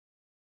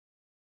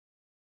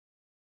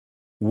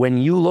When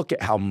you look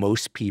at how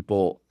most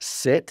people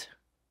sit,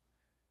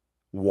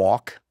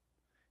 walk,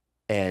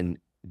 and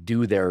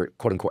do their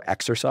quote unquote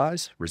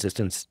exercise,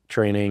 resistance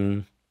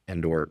training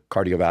and or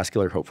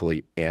cardiovascular,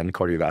 hopefully, and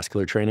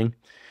cardiovascular training,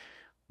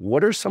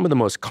 what are some of the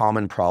most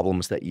common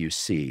problems that you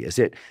see? Is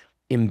it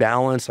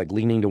imbalance, like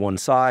leaning to one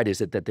side?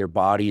 Is it that their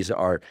bodies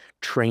are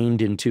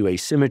trained into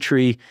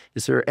asymmetry?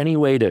 Is there any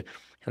way to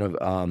kind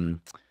of,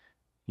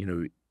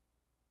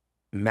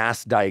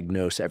 mass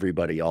diagnose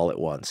everybody all at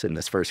once in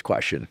this first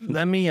question?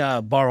 Let me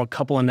borrow a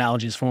couple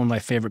analogies from one of my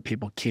favorite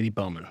people, Katie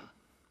Bowman.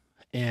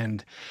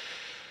 And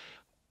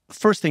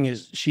first thing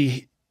is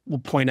she will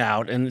point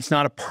out, and it's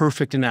not a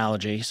perfect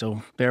analogy,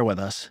 so bear with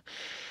us,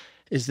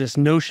 is this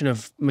notion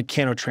of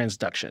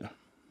mechanotransduction,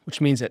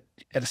 which means that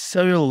at a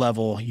cellular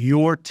level,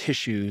 your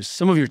tissues,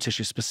 some of your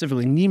tissues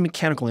specifically, need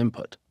mechanical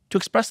input to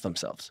express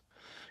themselves.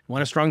 You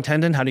want a strong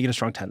tendon? How do you get a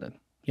strong tendon?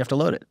 You have to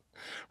load it,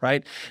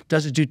 right?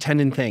 Does it do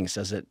tendon things?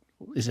 Is it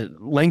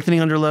lengthening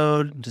under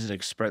load? Does it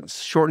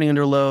express shortening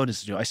under load?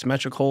 Does it do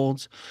isometric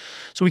holds?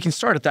 So we can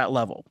start at that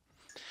level.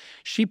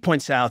 She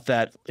points out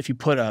that if you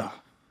put and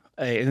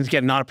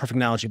again, not a perfect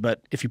analogy,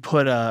 but if you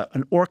put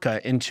an orca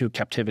into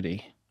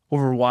captivity,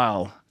 over a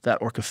while, that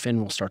orca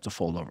fin will start to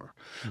fold over.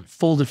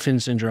 Folded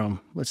fin syndrome,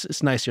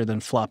 it's nicer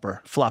than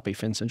floppy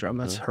fin syndrome.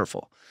 That's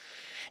hurtful.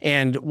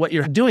 And what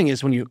you're doing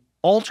is when you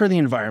alter the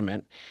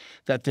environment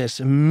that this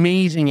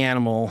amazing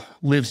animal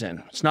lives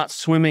in. It's not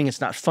swimming,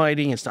 it's not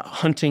fighting, it's not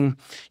hunting.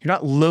 You're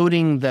not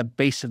loading the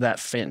base of that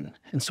fin.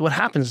 And so what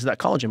happens is that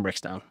collagen breaks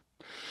down.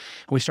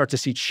 And we start to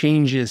see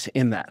changes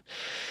in that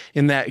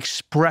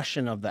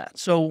expression of that.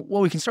 So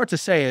what we can start to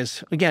say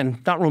is,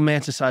 again, not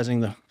romanticizing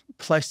the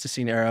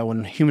Pleistocene era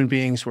when human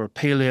beings were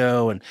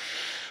paleo,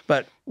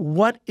 but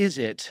what is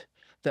it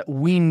that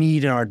we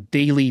need in our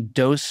daily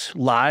dose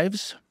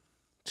lives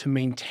to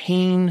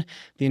maintain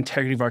the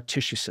integrity of our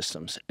tissue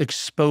systems,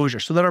 exposure,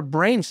 so that our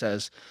brain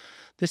says,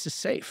 this is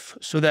safe,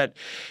 so that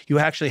you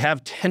actually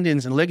have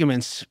tendons and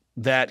ligaments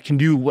that can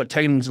do what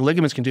tendons and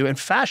ligaments can do, and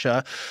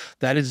fascia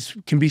that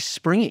can be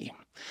springy.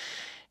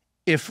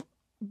 If,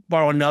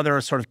 borrow another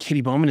sort of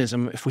Katie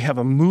Bowmanism, if we have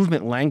a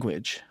movement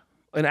language,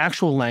 an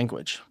actual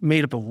language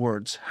made up of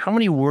words, how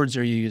many words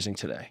are you using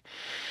today?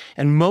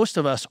 And most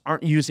of us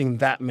aren't using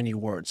that many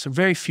words, so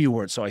very few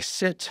words. So I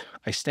sit,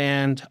 I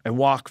stand, I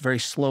walk very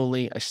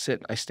slowly, I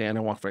sit, I stand,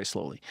 I walk very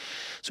slowly.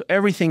 So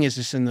everything is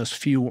just in those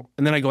few,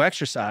 and then I go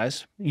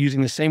exercise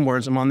using the same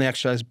words. I'm on the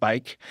exercise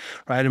bike,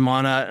 right? I'm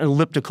on an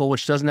elliptical,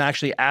 which doesn't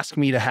actually ask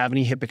me to have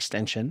any hip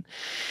extension.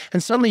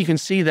 And suddenly you can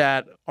see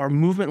that our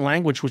movement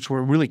language, which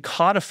we're really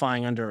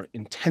codifying under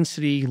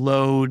intensity,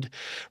 load,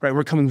 right?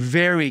 We're becoming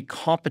very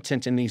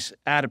competent in these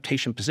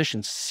adaptation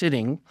positions,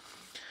 sitting.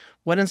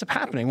 What ends up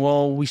happening?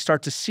 Well, we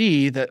start to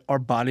see that our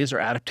bodies are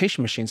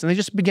adaptation machines, and they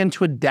just begin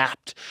to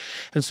adapt.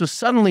 And so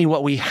suddenly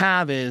what we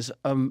have is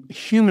a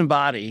human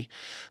body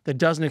that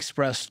doesn't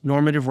express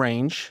normative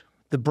range.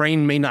 The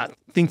brain may not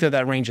think that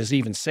that range is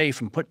even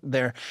safe and put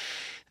there.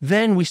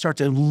 Then we start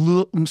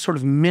to sort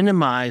of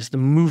minimize the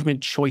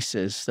movement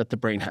choices that the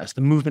brain has,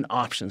 the movement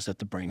options that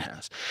the brain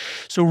has.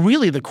 So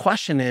really the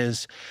question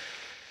is,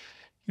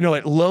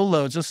 at low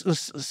loads,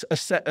 let's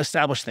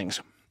establish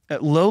things.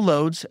 At low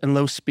loads and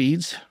low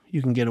speeds,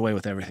 you can get away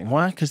with everything.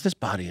 Why? Because this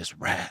body is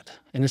rad.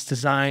 And it's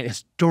designed,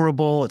 it's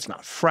durable, it's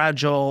not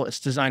fragile, it's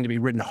designed to be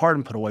ridden hard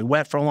and put away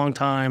wet for a long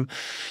time.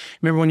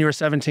 Remember when you were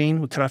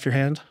 17, we cut off your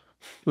hand?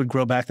 It would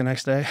grow back the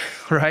next day,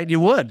 right? You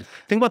would.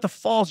 Think about the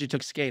falls you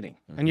took skating.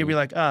 And you'd be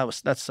like,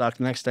 that sucked.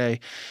 The next day,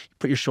 you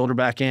put your shoulder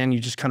back in, you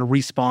just kind of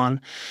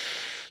respawn.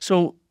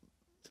 So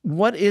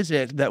what is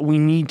it that we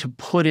need to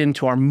put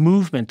into our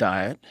movement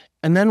diet?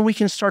 And then we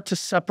can start to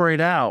separate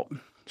out,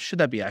 should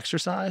that be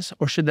exercise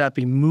or should that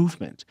be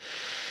movement?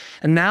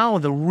 And now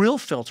the real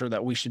filter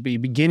that we should be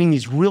beginning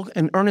these real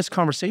and earnest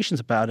conversations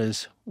about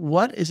is,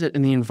 what is it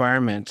in the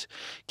environment,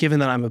 given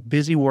that I'm a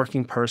busy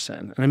working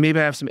person, and maybe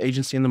I have some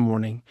agency in the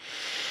morning,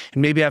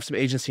 and maybe I have some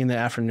agency in the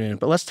afternoon,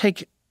 but let's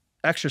take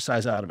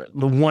exercise out of it.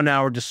 The 1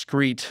 hour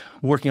discrete,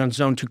 working on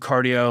zone 2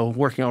 cardio,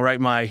 working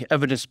on my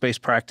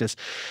evidence-based practice.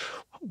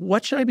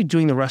 What should I be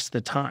doing the rest of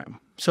the time?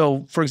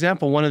 So, for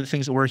example, one of the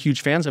things that we're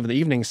huge fans of in the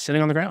evening is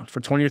sitting on the ground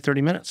for 20 or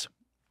 30 minutes.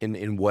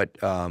 In what,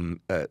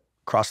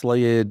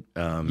 cross-legged,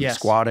 yes.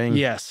 squatting?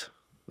 Yes.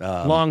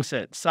 Long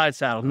sit, side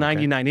saddle,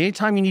 90-90.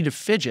 Anytime you need to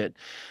fidget.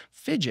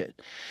 And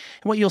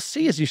what you'll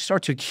see is you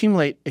start to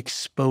accumulate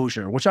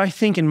exposure, which I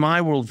think in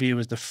my worldview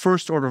is the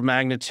first order of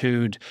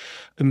magnitude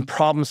in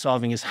problem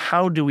solving is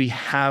how do we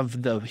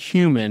have the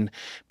human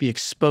be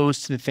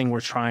exposed to the thing we're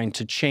trying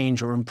to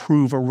change or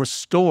improve or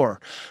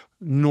restore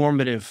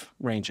normative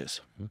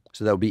ranges.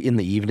 So that would be in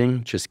the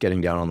evening, just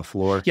getting down on the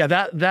floor? Yeah,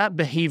 that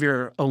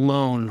behavior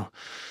alone,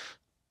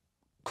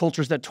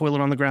 cultures that toilet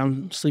on the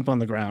ground, sleep on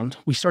the ground,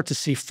 we start to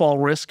see fall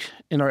risk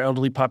in our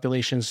elderly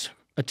populations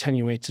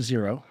attenuate to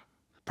zero,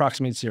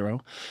 approximate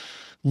zero,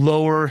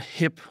 lower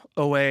hip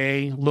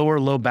OA, lower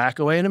low back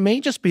OA, and it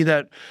may just be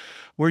that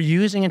we're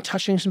using and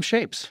touching some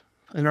shapes.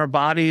 and our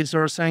bodies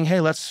are saying,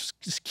 hey, let's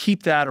just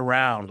keep that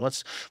around.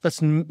 Let's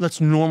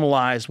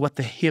normalize what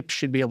the hip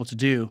should be able to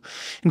do.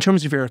 In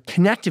terms of your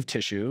connective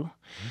tissue,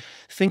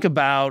 think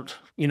about,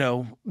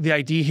 the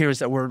idea here is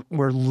that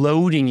we're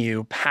loading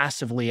you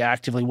passively,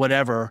 actively,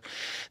 whatever,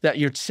 that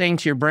you're saying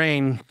to your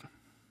brain,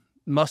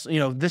 this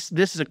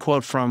is a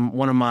quote from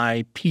one of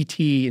my PT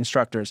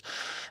instructors,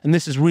 and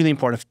this is really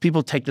important. If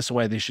people take this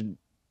away, they should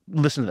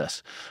listen to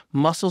this.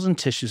 Muscles and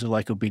tissues are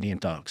like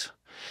obedient dogs.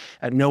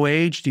 At no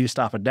age do you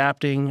stop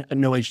adapting. At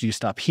no age do you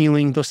stop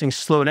healing. Those things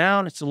slow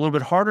down. It's a little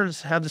bit harder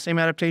to have the same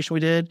adaptation we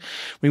did.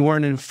 We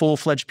weren't in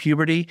full-fledged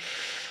puberty,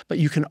 but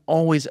you can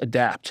always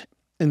adapt.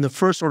 In the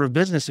first order of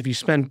business, if you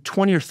spend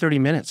 20 or 30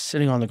 minutes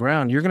sitting on the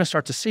ground, you're going to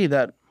start to see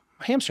that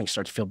my hamstrings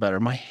start to feel better.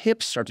 My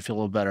hips start to feel a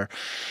little better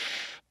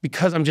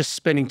because I'm just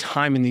spending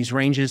time in these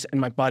ranges, and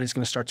my body's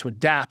going to start to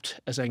adapt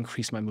as I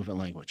increase my movement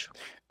language.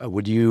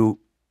 Would you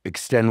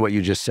extend what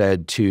you just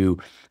said to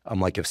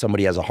like if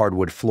somebody has a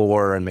hardwood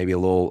floor and maybe a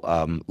little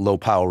low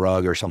pile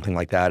rug or something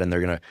like that, and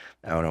they're going to,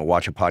 I don't know,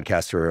 watch a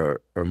podcast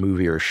or a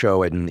movie or a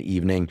show in the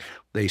evening,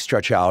 they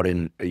stretch out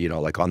in,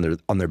 like on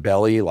their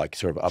belly, like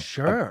sort of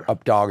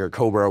up dog or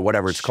cobra or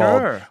whatever it's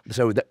called.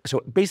 So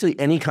basically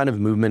any kind of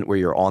movement where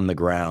you're on the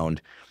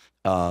ground,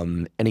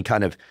 any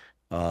kind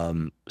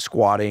of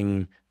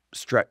squatting,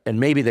 stretch, and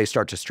maybe they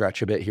start to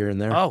stretch a bit here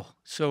and there. Oh,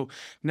 so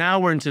now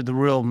we're into the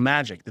real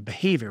magic, the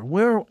behavior.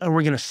 Where are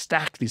we going to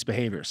stack these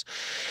behaviors?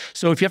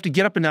 So if you have to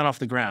get up and down off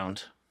the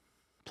ground,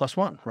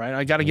 +1, right?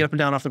 I got to get up and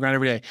down off the ground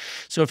every day.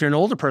 So if you're an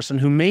older person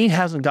who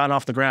hasn't gotten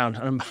off the ground,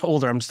 I'm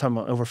older, I'm just talking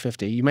about over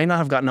 50, you may not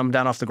have gotten up and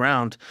down off the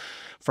ground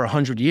for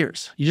 100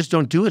 years. You just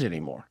don't do it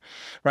anymore,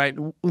 right?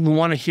 We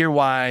want to hear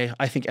why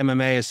I think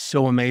MMA is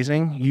so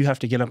amazing. You have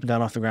to get up and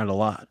down off the ground a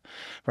lot,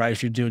 right?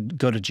 If you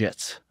go to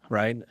JITS,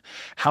 right?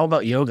 How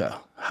about yoga?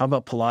 How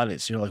about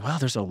Pilates? You're like, wow,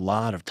 there's a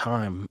lot of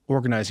time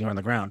organizing on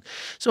the ground.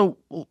 So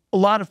a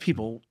lot of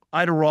people,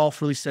 Ida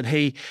Rolf really said,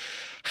 hey,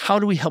 how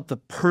do we help the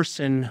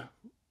person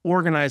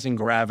organizing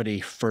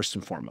gravity first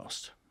and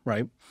foremost,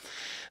 right?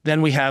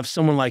 Then we have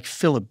someone like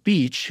Philip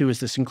Beach, who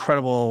is this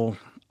incredible,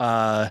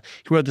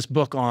 he wrote this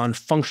book on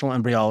functional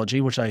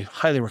embryology, which I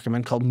highly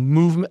recommend, called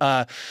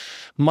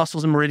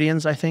Muscles and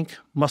Meridians, I think,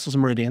 Muscles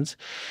and Meridians.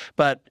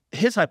 But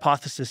his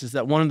hypothesis is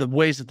that one of the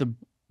ways that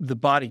the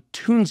body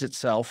tunes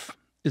itself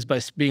is by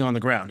being on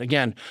the ground.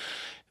 Again,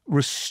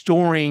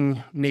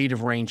 restoring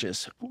native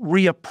ranges,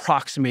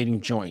 reapproximating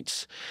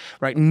joints,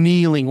 right?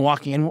 Kneeling,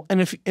 walking. And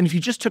if you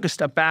just took a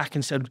step back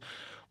and said,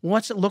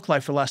 what's it look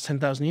like for the last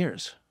 10,000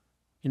 years?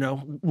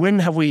 When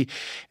have we,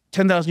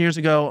 10,000 years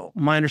ago,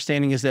 my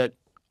understanding is that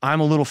I'm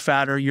a little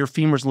fatter, your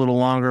femur's a little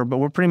longer, but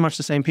we're pretty much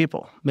the same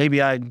people.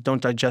 Maybe I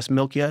don't digest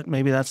milk yet.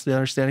 Maybe that's the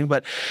understanding.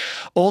 But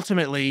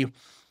ultimately,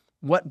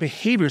 what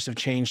behaviors have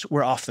changed,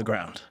 we're off the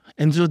ground.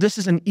 And so this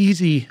is an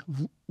easy,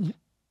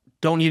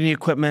 don't need any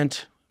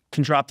equipment,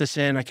 can drop this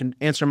in, I can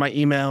answer my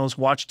emails,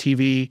 watch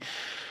TV.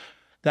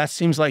 That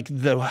seems like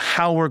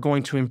how we're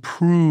going to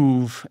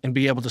improve and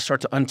be able to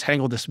start to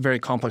untangle this very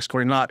complex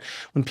Gordian knot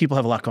when people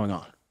have a lot going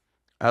on.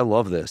 I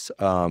love this.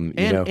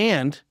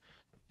 And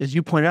as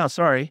you pointed out,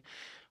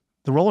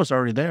 the roller's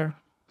already there.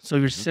 So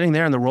you're sitting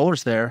there and the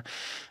roller's there,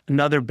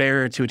 another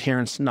barrier to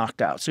adherence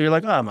knocked out. So you're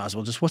like, oh, I might as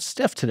well just, what's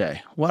stiff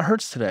today? What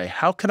hurts today?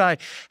 How could I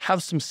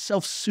have some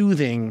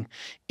self-soothing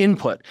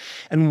input?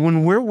 And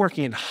when we're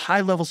working at high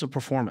levels of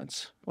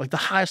performance, like the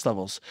highest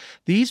levels,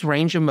 these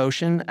range of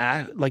motion,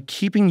 like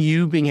keeping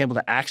you being able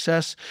to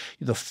access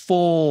the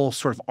full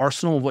sort of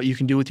arsenal of what you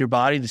can do with your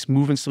body, these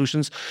movement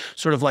solutions,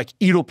 sort of like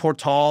Ido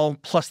Portal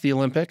plus the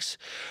Olympics,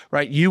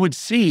 right? You would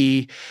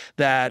see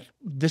that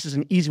this is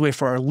an easy way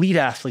for our elite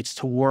athletes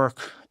to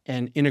work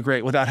and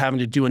integrate without having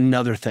to do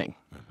another thing.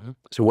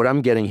 So what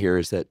I'm getting here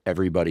is that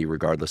everybody,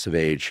 regardless of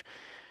age,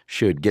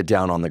 should get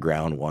down on the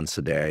ground once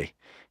a day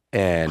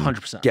and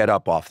 100%. Get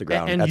up off the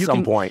ground at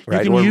some point,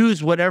 right? You can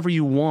use whatever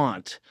you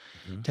want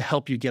to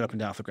help you get up and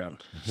down off the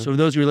ground. So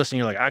those of you listening,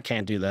 you're like, I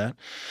can't do that.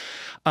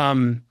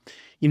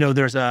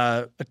 There's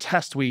a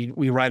test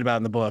we write about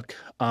in the book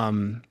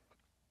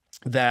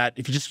that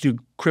if you just do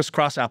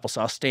crisscross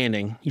applesauce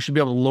standing, you should be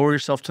able to lower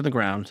yourself to the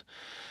ground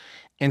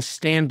and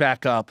stand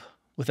back up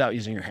without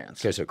using your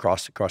hands. Okay, so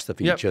cross the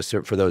feet. Yep. Just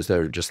for those that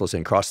are just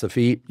listening, cross the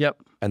feet. Yep.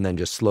 And then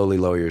just slowly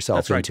lower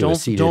yourself into a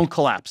seated. Don't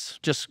collapse.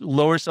 Just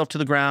lower yourself to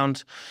the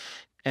ground,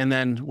 and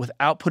then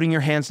without putting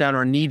your hands down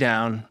or a knee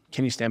down,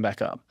 can you stand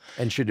back up?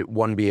 And should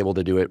one be able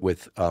to do it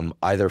with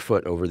either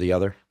foot over the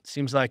other?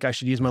 Seems like I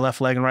should use my left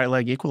leg and right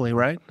leg equally,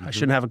 right? I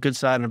shouldn't have a good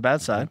side and a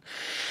bad side.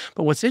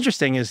 But what's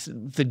interesting is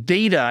the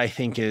data, I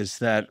think, is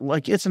that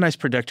it's a nice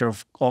predictor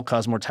of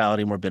all-cause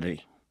mortality and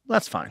morbidity.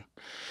 That's fine.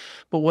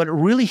 But what it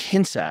really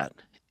hints at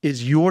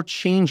is your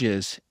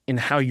changes in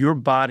how your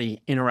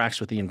body interacts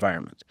with the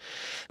environment.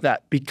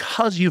 That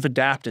because you've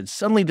adapted,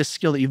 suddenly the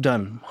skill that you've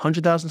done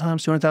 100,000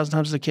 times, 200,000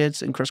 times as a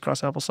kid in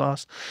crisscross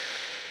applesauce,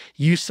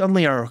 you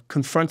suddenly are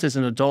confronted as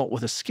an adult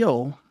with a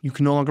skill you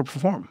can no longer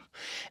perform.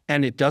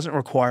 And it doesn't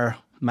require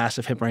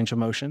massive hip range of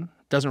motion.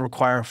 doesn't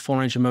require full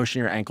range of motion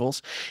in your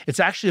ankles.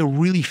 It's actually a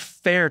really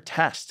fair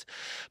test.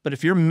 But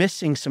if you're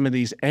missing some of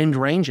these end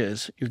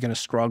ranges, you're going to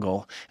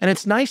struggle. And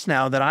it's nice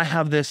now that I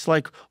have this,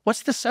 like,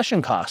 what's the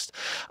session cost?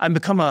 I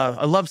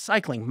love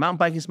cycling. Mountain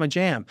biking is my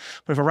jam.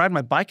 But if I ride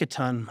my bike a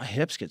ton, my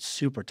hips get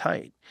super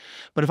tight.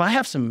 But if I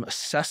have some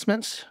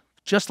assessments,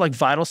 just like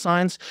vital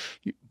signs,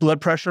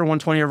 blood pressure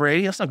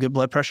 120/80, that's not good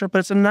blood pressure, but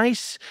it's a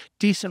nice,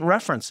 decent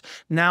reference.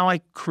 Now I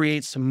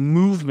create some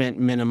movement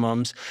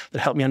minimums that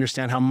help me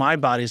understand how my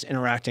body is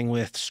interacting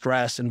with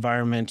stress,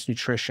 environment,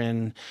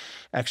 nutrition,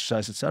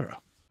 exercise, et cetera.